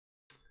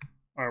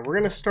Alright, we're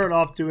gonna start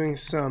off doing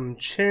some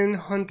chin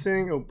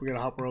hunting. Oh, we got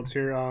a hop worlds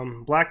here.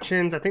 Black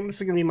chins. I think this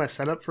is gonna be my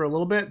setup for a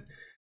little bit.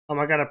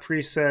 I got a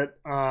preset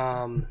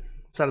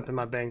setup in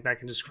my bank that I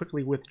can just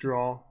quickly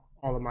withdraw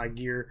all of my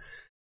gear.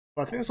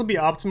 But I think this will be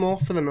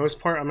optimal for the most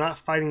part. I'm not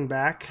fighting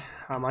back.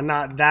 I'm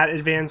not that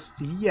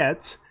advanced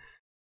yet.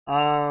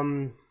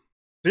 So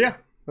yeah,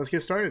 let's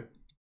get started.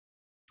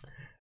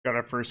 Got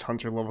our first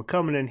hunter level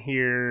coming in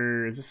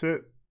here. Is this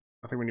it?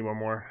 I think we need one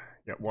more.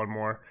 Yeah, one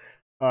more.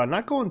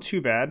 Not going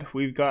too bad.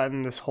 We've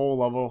gotten this whole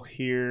level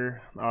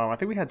here. I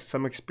think we had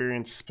some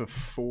experience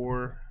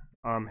before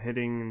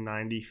hitting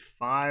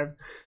 95.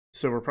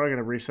 So we're probably going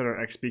to reset our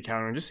XP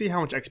counter and just see how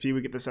much XP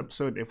we get this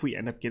episode. If we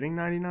end up getting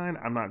 99,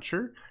 I'm not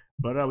sure.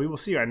 But we will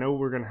see. I know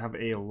we're going to have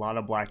a lot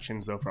of black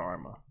chins though for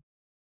Arma.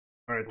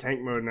 Alright, tank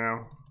mode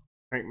now.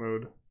 Tank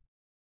mode.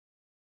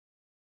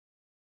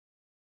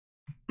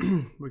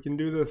 We can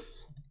do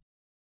this.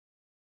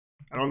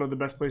 I don't know the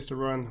best place to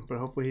run, but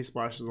hopefully he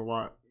splashes a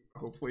lot.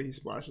 Hopefully he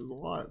splashes a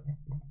lot.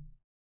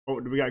 Oh,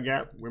 do we got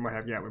gap? We might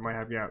have gap. We might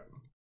have gap.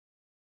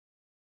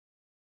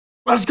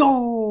 Let's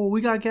go!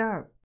 We got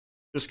gap.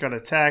 Just got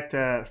attacked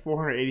at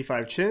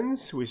 485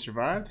 chins. We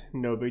survived.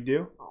 No big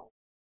deal.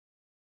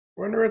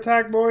 We're under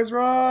attack, boys.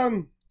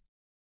 Run!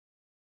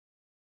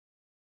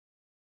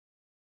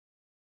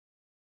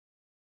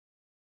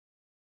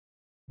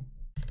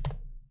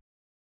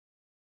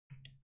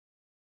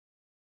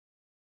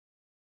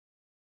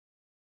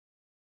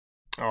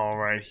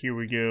 Alright, here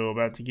we go.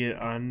 About to get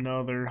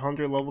another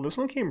 100 level. This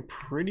one came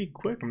pretty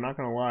quick, I'm not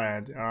gonna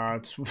lie.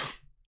 It's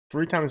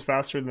 3 times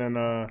faster than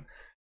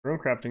room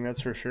crafting, that's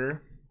for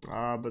sure.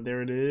 But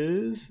there it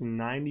is,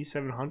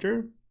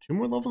 9700. 2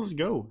 more levels to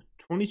go.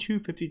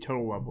 2250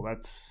 total level.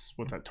 That's,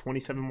 what's that,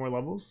 27 more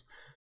levels?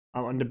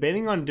 I'm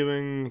debating on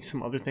doing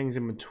some other things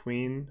in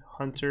between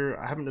Hunter.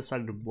 I haven't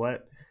decided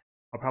what.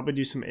 I'll probably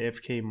do some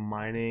AFK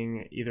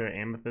mining, either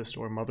Amethyst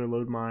or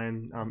Motherlode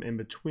mine in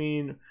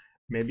between.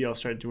 Maybe I'll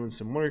start doing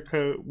some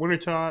winter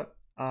tot.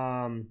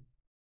 Yeah,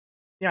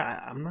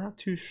 I'm not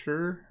too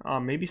sure.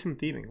 Maybe some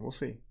thieving. We'll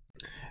see.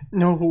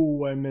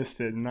 No, I missed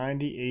it.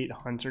 98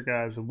 hunter,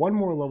 guys. 1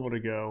 more level to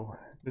go.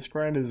 This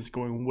grind is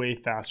going way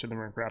faster than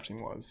rune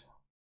crafting was.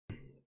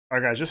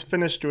 Alright, guys, just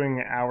finished doing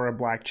an hour of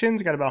black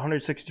chins. Got about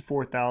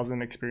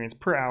 164,000 experience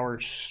per hour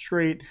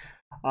straight.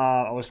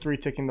 I was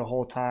 3-ticking the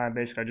whole time.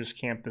 Basically, I just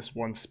camped this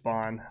one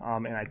spawn,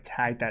 and I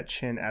tagged that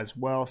chin as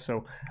well,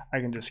 so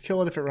I can just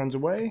kill it if it runs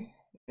away.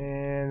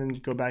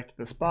 And go back to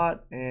the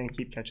spot and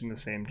keep catching the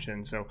same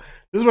chin. So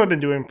this is what I've been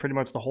doing pretty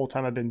much the whole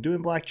time I've been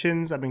doing black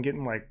chins. I've been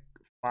getting like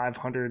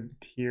 500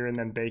 here and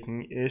then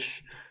banking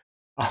ish.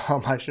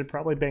 I should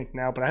probably bank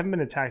now, but I haven't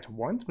been attacked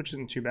once, which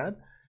isn't too bad.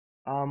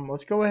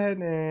 Let's go ahead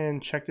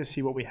and check to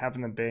see what we have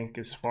in the bank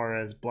as far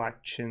as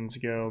black chins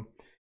go.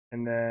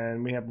 And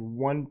then we have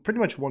pretty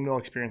much 1 mil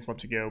experience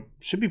left to go.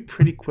 Should be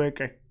pretty quick.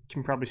 I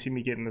can probably see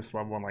me getting this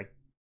level in like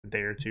a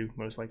day or 2,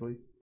 most likely.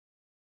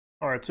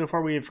 Alright, so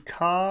far we've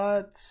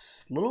caught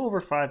a little over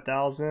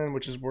 5,000,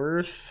 which is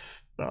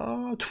worth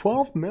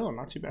 12 mil.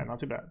 Not too bad, not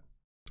too bad.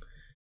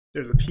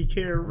 There's a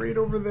PK right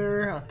over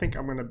there. I think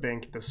I'm going to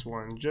bank this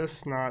one,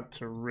 just not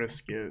to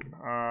risk it.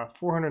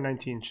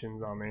 419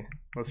 chins on me.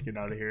 Let's get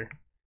out of here.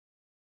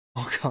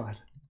 Oh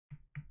god.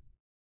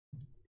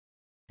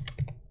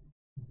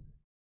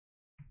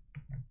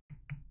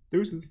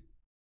 Deuces.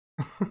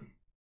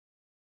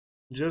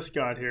 Just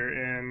got here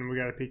and we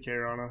got a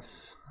PK on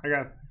us. I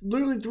got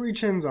literally 3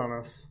 chins on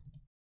us.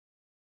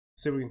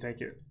 Let's see if we can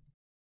take it.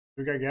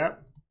 We got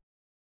gap?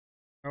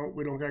 No,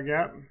 we don't got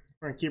gap.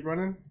 We're gonna keep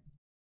running.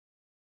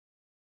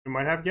 We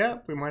might have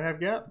gap. We might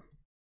have gap.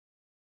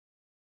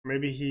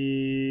 Maybe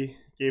he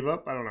gave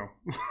up. I don't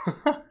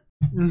know.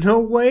 No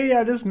way.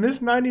 I just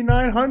missed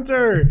 99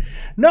 hunter.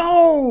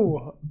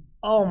 No.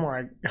 Oh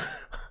my.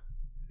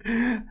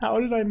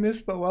 How did I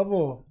miss the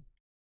level?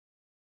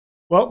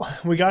 Well,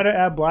 we got to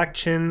add black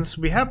chins.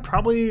 We have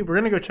we're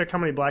going to go check how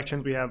many black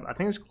chins we have. I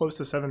think it's close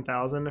to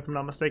 7,000 if I'm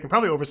not mistaken.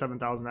 Probably over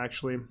 7,000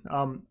 actually.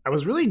 I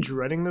was really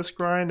dreading this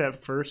grind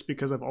at first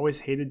because I've always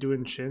hated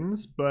doing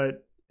chins,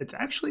 but it's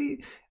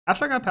actually,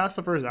 after I got past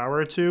the first hour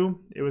or 2,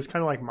 it was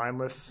kind of like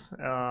mindless.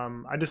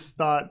 I just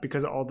thought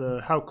because of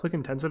how click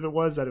intensive it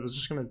was that it was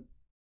just going to,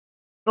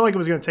 felt like it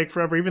was going to take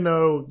forever, even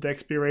though the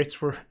XP rates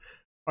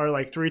are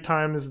like 3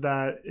 times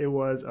that it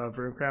was of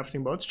rune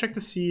crafting. But let's check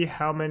to see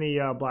how many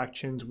black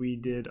chins we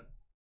did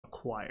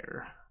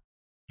acquire.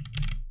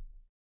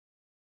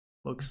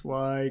 Looks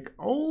like,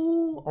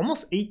 oh,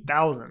 almost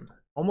 8,000.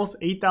 Almost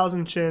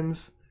 8,000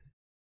 chins.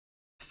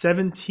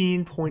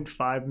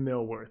 17.5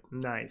 mil worth.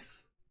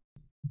 Nice.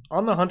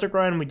 On the hunter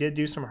grind, we did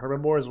do some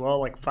herbivore as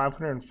well, like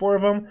 504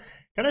 of them.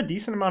 Got a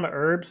decent amount of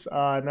herbs.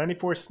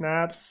 94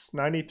 snaps,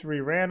 93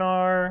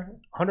 ranar,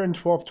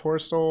 112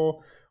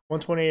 torsol,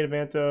 128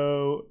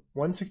 Avanto,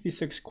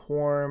 166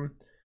 Quorum,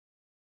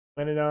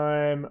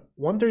 Lenodime,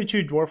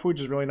 132 Dwarf,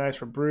 which is really nice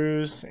for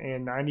brews,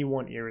 and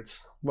 91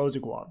 Irits. Loads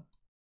of guava.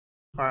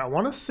 Alright, I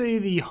want to say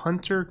the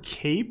Hunter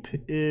Cape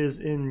is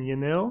in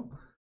Yanil.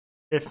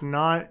 If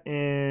not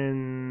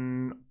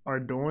in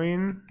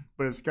Ardoin,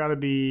 but it's got to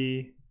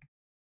be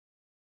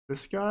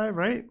this guy,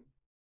 right?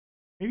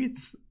 Maybe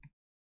it's...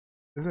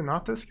 Is it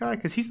not this guy?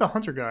 Because he's the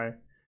hunter guy.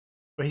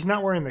 But he's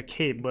not wearing the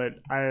cape, but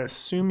I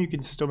assume you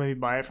can still maybe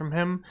buy it from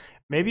him.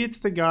 Maybe it's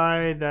the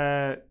guy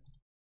that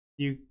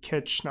you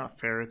catch, not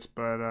ferrets,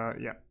 but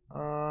yeah.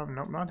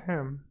 Nope, not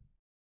him.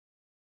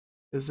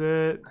 Is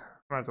it? I'm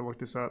gonna have to look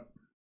this up.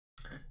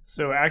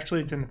 So actually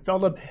it's in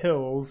Feldup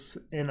Hills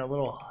in a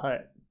little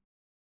hut.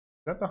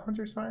 Is that the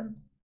hunter sign?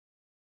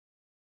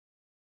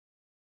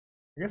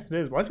 I guess it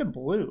is. Why is it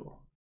blue?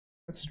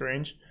 That's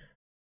strange.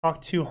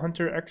 Talk to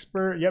hunter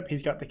expert. Yep,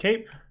 he's got the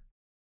cape.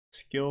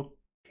 Skill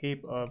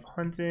cape of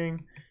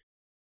hunting.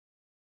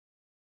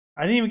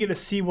 I didn't even get to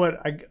see what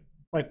I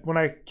like when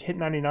I hit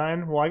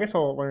 99. Well, I guess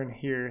I'll learn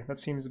here. That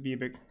seems to be a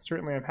big.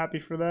 Certainly, I'm happy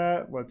for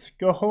that. Let's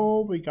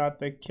go. We got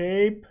the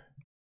cape.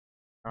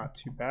 Not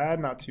too bad.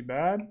 Not too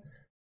bad.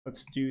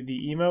 Let's do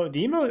the emote.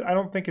 The emote I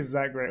don't think is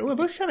that great. Oh, it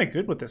looks kind of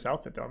good with this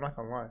outfit though. I'm not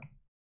gonna lie.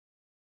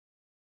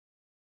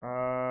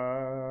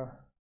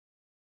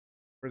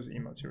 Where's the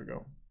emotes? Here we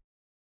go.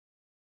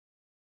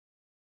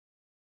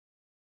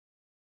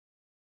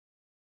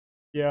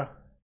 Yeah,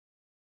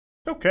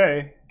 it's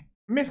okay.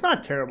 I mean, it's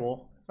not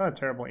terrible. It's not a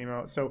terrible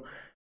emote. So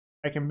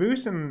I can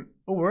boost and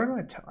oh, where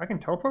do I can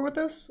teleport with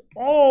this?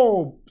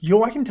 Oh,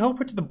 yo, I can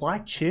teleport to the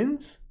black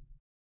chins.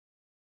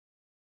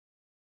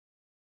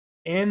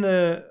 And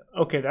the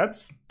okay,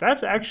 that's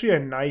actually a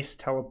nice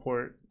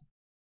teleport.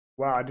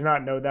 Wow, I did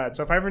not know that.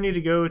 So if I ever need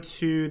to go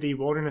to the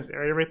wilderness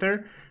area right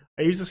there,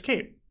 I use this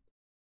cape.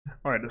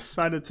 All right,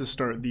 decided to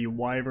start the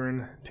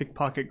Wyvern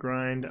pickpocket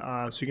grind.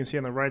 So you can see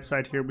on the right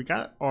side here, we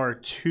got our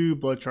 2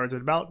 blood shards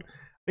at about, I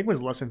think it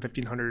was less than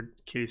 1500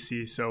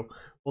 KC. So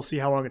we'll see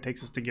how long it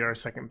takes us to get our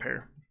second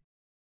pair.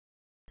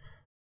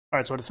 All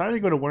right, so I decided to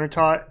go to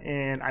Wintertot,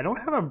 and I don't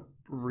have a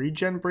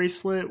regen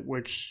bracelet,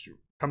 which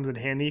comes in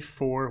handy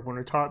for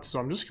Wintertot, so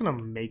I'm just gonna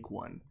make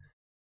one.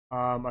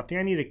 I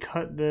think I need to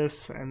cut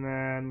this, and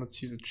then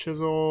let's use a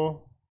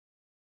chisel.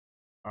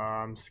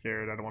 I'm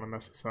scared, I don't want to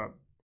mess this up.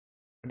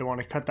 I don't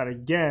want to cut that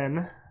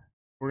again.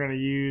 We're going to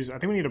use, I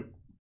think we need a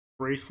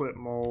bracelet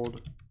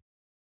mold,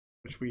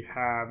 which we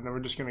have. And then we're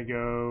just going to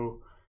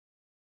go,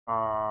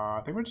 I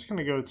think we're just going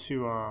to go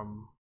to,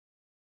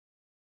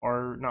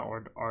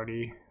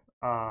 Artie.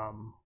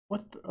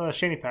 What's the,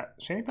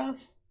 Shanty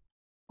Pass?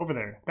 Over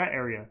there, that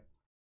area.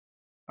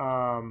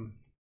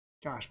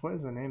 Gosh, what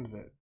is the name of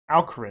it?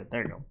 Alcarid,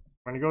 there you go.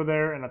 We're going to go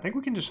there, and I think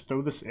we can just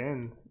throw this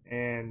in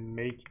and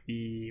make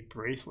the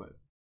bracelet.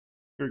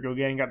 Here we go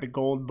again, got the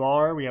gold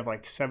bar. We have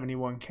like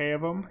 71k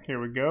of them. Here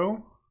we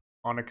go.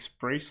 Onyx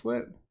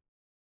bracelet.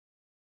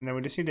 And then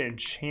we just need to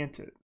enchant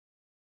it.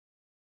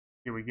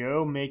 Here we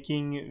go,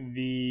 making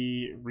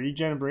the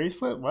regen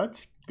bracelet.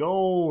 Let's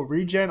go.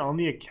 Regen on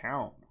the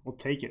account. We'll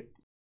take it.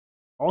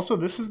 Also,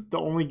 this is the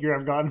only gear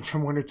I've gotten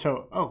from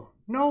Wintertot. Oh,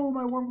 no,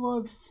 my warm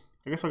gloves.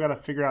 I guess I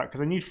gotta figure out,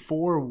 because I need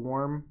 4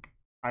 warm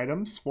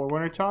items for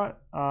Wintertot.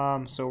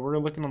 So we're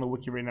looking on the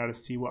wiki right now to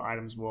see what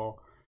items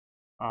will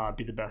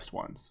be the best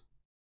ones.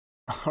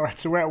 Alright,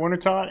 so we're at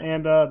Wintertot,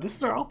 and this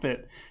is our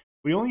outfit.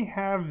 We only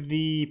have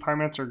the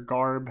Pyromancer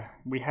garb.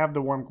 We have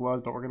the warm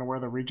gloves, but we're going to wear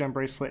the regen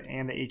bracelet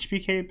and the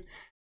HP cape.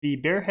 The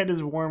bare head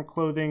is warm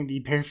clothing. The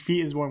bare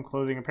feet is warm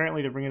clothing.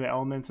 Apparently, the Ring of the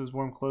Elements is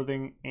warm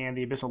clothing. And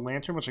the Abyssal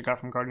Lantern, which I got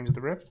from Guardians of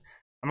the Rift.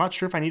 I'm not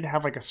sure if I need to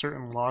have like a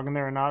certain log in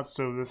there or not,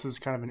 so this is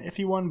kind of an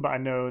iffy one, but I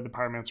know the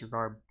Pyromancer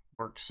garb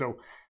works. So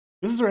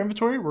this is our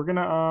inventory. We're going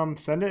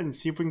to send it and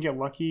see if we can get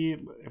lucky.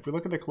 If we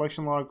look at the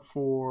collection log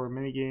for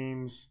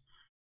minigames,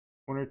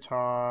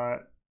 Wintertot,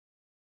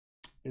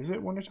 is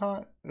it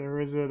Wintertot?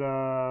 Or is it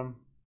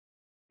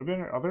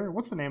other?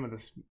 What's the name of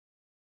this?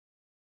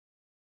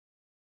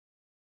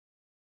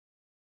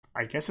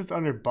 I guess it's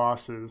under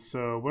bosses.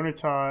 So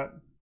Wintertot,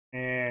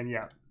 and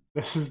yeah,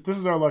 this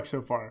is our luck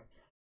so far.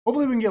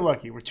 Hopefully we can get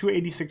lucky. We're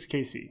 286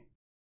 KC.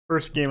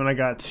 First game and I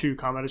got 2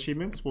 combat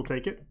achievements. We'll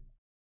take it.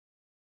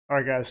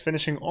 Alright guys,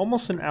 finishing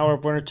almost an hour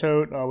of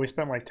Wintertot. We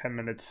spent like 10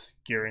 minutes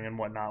gearing and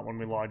whatnot when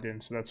we logged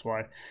in, so that's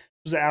why.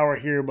 It was an hour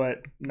here, but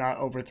not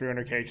over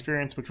 300k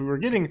experience, which we were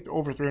getting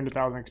over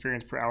 300,000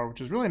 experience per hour,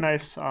 which is really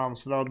nice. So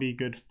that'll be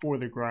good for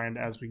the grind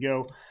as we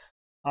go.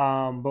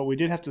 But we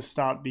did have to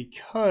stop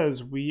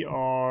because we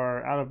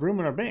are out of room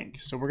in our bank.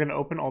 So we're going to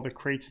open all the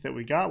crates that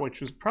we got,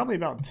 which was probably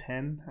about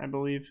 10, I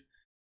believe.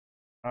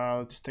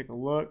 Let's take a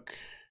look.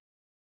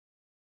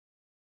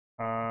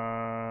 2,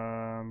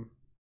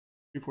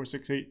 4,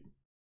 6, 8.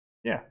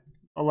 Yeah,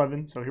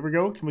 11. So here we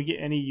go. Can we get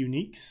any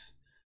uniques?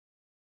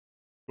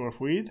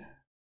 Dwarfweed.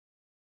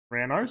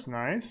 Ranar's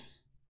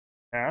nice.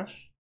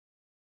 Cash.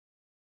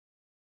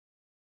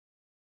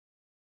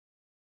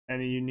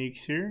 Any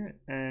uniques here?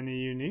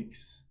 Any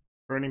uniques?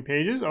 Burning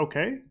pages?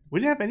 Okay. We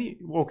didn't have any.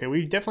 Okay,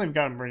 we definitely have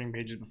gotten burning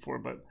pages before,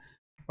 but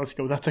let's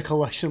go. That's a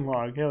collection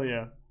log. Hell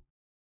yeah.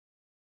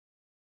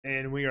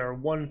 And we are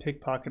 1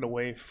 pickpocket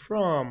away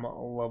from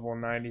level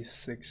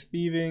 96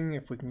 thieving.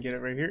 If we can get it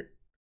right here.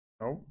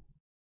 Nope.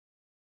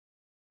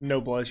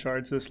 No blood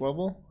shards this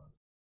level.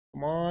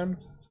 Come on.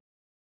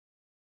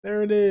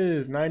 There it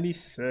is,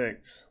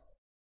 96.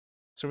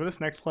 So for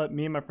this next clip,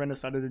 me and my friend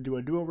decided to do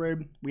a duo raid.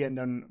 I hadn't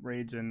done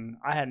raids in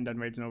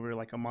over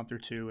like a month or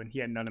two, and he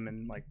hadn't done them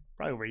in like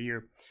probably over a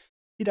year.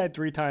 He died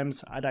 3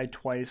 times, I died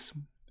twice.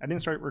 I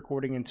didn't start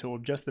recording until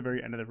just the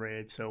very end of the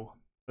raid, so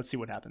let's see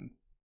what happened.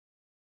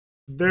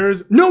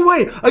 There's no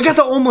way! I got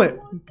the omelet!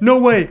 No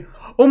way!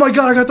 Oh my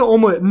god, I got the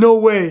omelet! No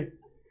way!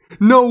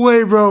 No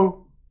way,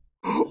 bro!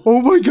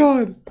 Oh my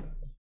god!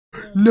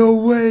 No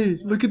way!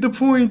 Look at the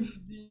points!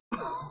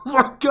 Oh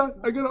my god,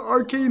 I got an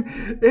arcane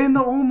and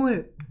the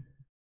omelet!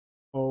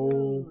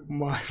 Oh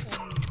my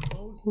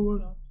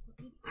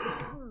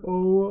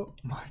oh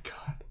my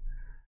god.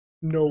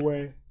 No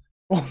way.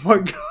 Oh my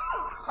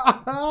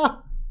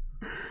god.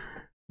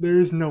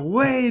 There's no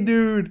way,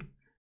 dude.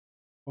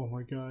 Oh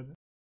my god.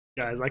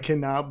 Guys, I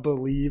cannot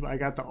believe I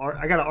got an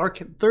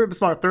arcane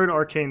third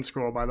arcane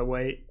scroll, by the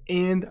way,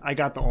 and I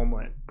got the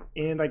omelet.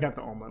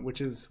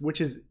 Which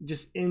is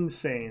just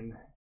insane.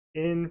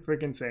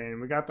 Freaking insane.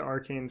 We got the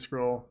arcane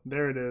scroll.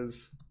 There it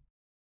is.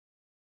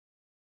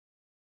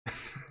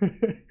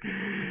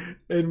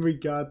 And we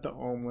got the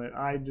omelet.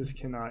 I just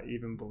cannot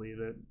even believe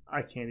it.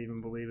 I can't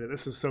even believe it.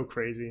 This is so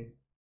crazy.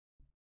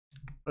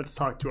 Let's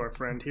talk to our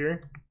friend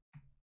here.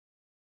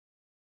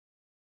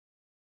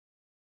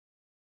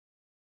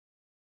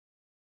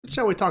 What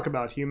shall we talk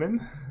about, human?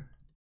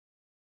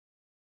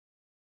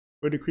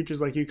 Where do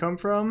creatures like you come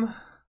from?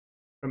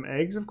 From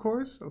eggs, of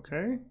course.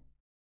 Okay.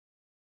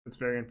 That's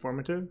very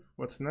informative.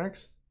 What's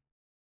next?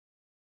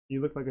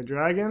 You look like a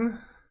dragon.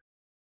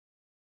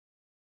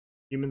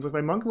 Humans look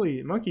like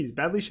monkeys,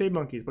 badly shaped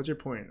monkeys. What's your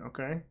point?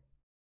 Okay. Are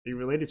you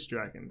related to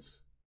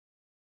dragons?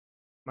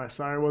 My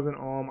sire was an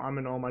Olm. I'm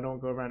an Olm. I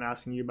don't go around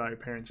asking you about your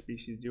parent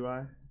species, do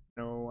I?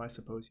 No, I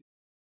suppose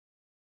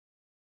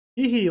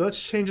you. Hee hee, let's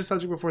change the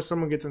subject before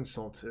someone gets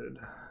insulted.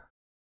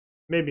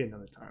 Maybe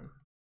another time.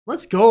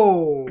 Let's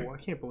go! I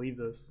can't believe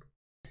this.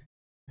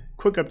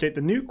 Quick update,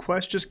 the new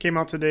quest just came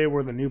out today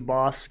where the new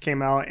boss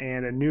came out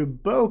and a new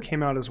bow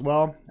came out as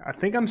well. I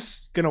think I'm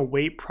gonna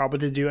wait probably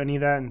to do any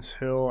of that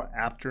until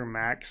after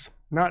max.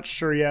 Not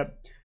sure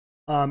yet.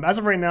 As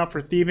of right now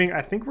for thieving,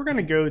 I think we're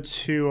gonna go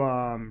to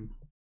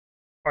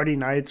Arty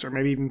Knights or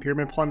maybe even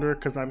Pyramid Plunder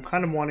because I'm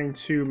kind of wanting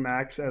to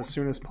max as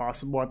soon as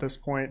possible at this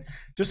point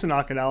just to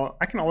knock it out.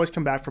 I can always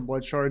come back for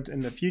blood shards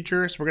in the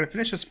future, so we're going to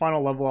finish this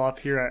final level off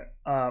here at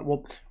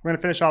well, we're going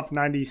to finish off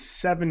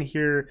 97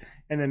 here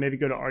and then maybe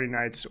go to Arty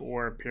Knights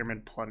or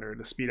Pyramid Plunder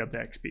to speed up the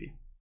XP.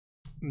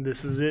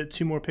 This is it,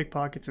 2 more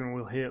pickpockets and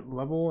we'll hit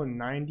level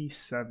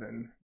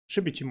 97.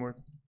 Should be 2 more.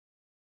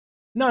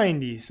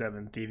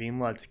 97 thieving,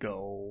 let's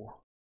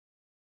go.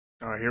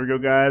 Alright, here we go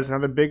guys,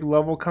 another big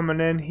level coming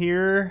in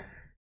here.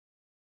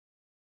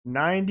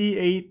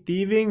 98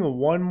 thieving,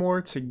 1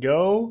 more to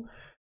go.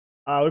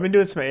 We've been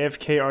doing some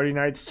AFK Arty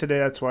Knights today,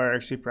 that's why our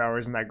XP per hour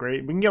isn't that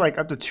great. We can get like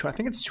up to I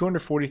think it's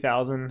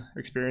 240,000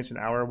 experience an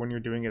hour when you're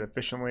doing it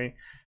efficiently.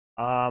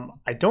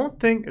 I don't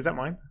think, is that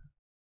mine?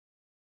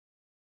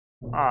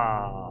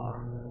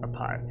 A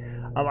pie.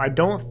 I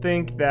don't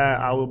think that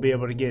I will be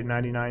able to get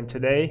 99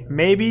 today.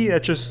 Maybe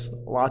that's just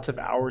lots of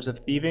hours of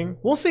thieving.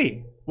 We'll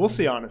see. We'll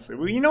see, honestly.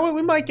 Well, you know what?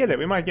 We might get it.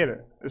 We might get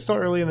it. It's still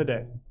early in the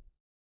day.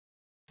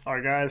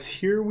 Alright guys,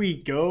 here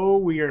we go.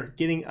 We are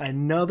getting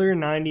another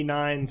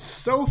 99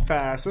 so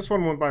fast. This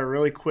one went by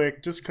really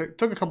quick. Just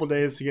took a couple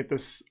days to get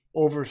this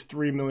over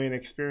 3 million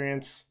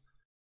experience.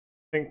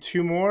 I think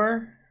 2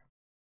 more.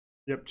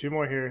 Yep, 2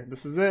 more here.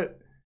 This is it.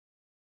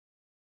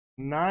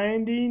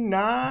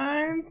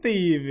 99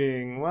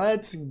 thieving.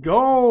 Let's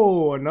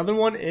go. Another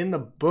one in the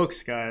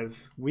books,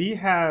 guys. We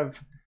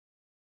have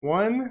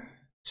 1,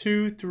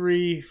 2,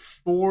 3,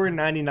 4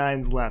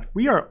 99s left.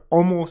 We are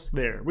almost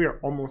there. We are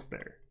almost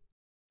there.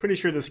 Pretty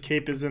sure this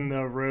cape is in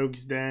the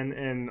Rogue's Den,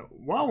 and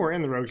while we're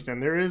in the Rogue's Den,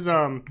 there is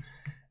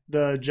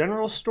the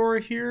general store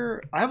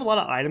here. I have a lot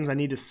of items I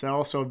need to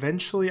sell, so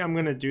eventually I'm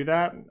gonna do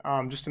that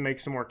just to make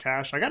some more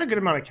cash. I got a good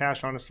amount of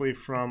cash, honestly,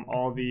 from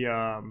all the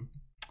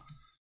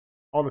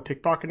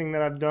pickpocketing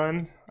that I've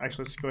done.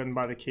 Actually, let's go ahead and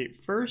buy the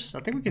cape first.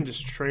 I think we can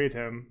just trade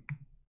him.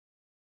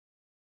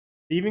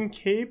 Thieving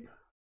cape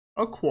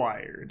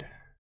acquired.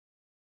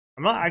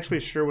 I'm not actually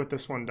sure what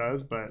this one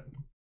does, but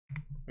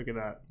look at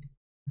that.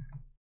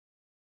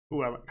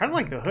 Ooh, I kind of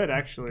like the hood,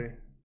 actually.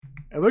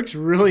 It looks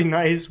really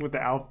nice with the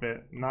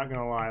outfit, not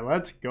gonna lie.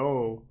 Let's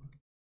go.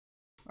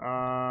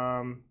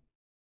 I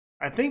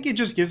think it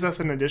just gives us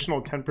an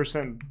additional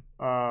 10%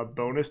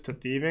 bonus to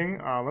thieving.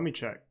 Let me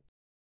check.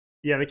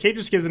 Yeah, the cape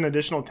just gives an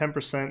additional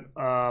 10%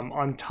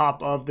 on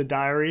top of the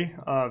diary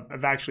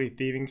of actually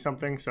thieving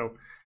something, so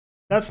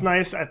that's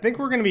nice. I think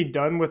we're going to be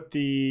done with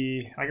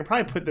the... I can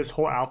probably put this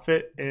whole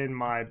outfit in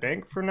my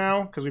bank for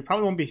now, because we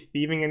probably won't be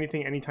thieving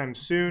anything anytime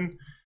soon.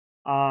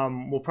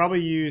 We'll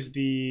probably use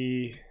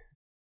the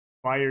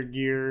fire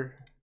gear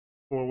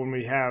for when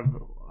we have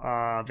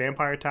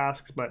vampire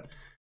tasks, but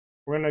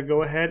we're gonna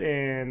go ahead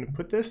and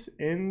put this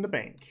in the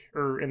bank,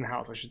 or in the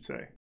house I should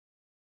say.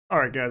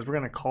 Alright guys, we're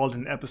gonna call it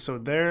an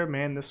episode there.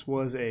 Man, this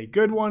was a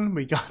good one.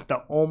 We got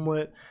the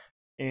omelet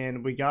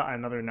and we got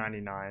another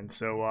 99,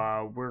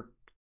 so we're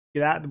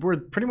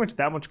pretty much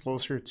that much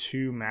closer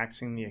to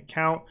maxing the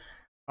account.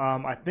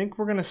 I think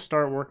we're going to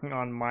start working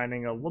on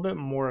mining a little bit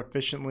more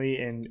efficiently,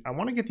 and I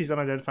want to get these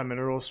unidentified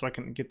minerals so I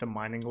can get the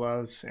mining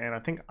gloves, and I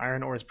think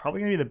iron ore is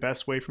probably going to be the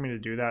best way for me to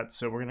do that.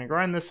 So we're going to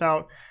grind this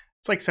out.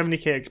 It's like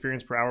 70k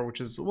experience per hour,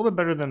 which is a little bit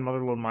better than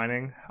motherlode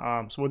mining.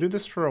 So we'll do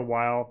this for a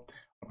while.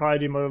 I'll probably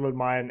do motherlode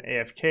mine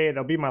AFK.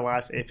 That'll be my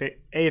last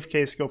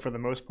AFK skill for the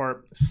most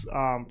part.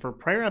 For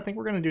prayer, I think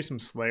we're going to do some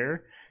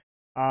slayer.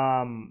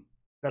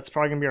 That's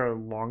probably going to be our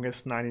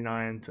longest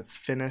 99 to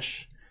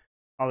finish,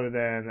 other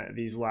than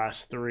these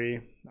last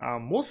three.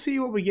 We'll see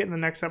what we get in the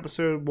next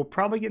episode. We'll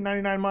probably get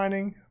 99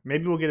 mining.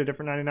 Maybe we'll get a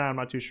different 99. I'm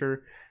not too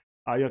sure.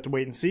 You have to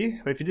wait and see.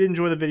 But if you did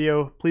enjoy the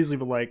video, please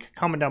leave a like.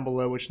 Comment down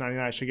below which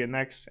 99 I should get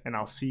next. And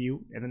I'll see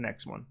you in the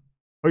next one.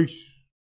 Peace.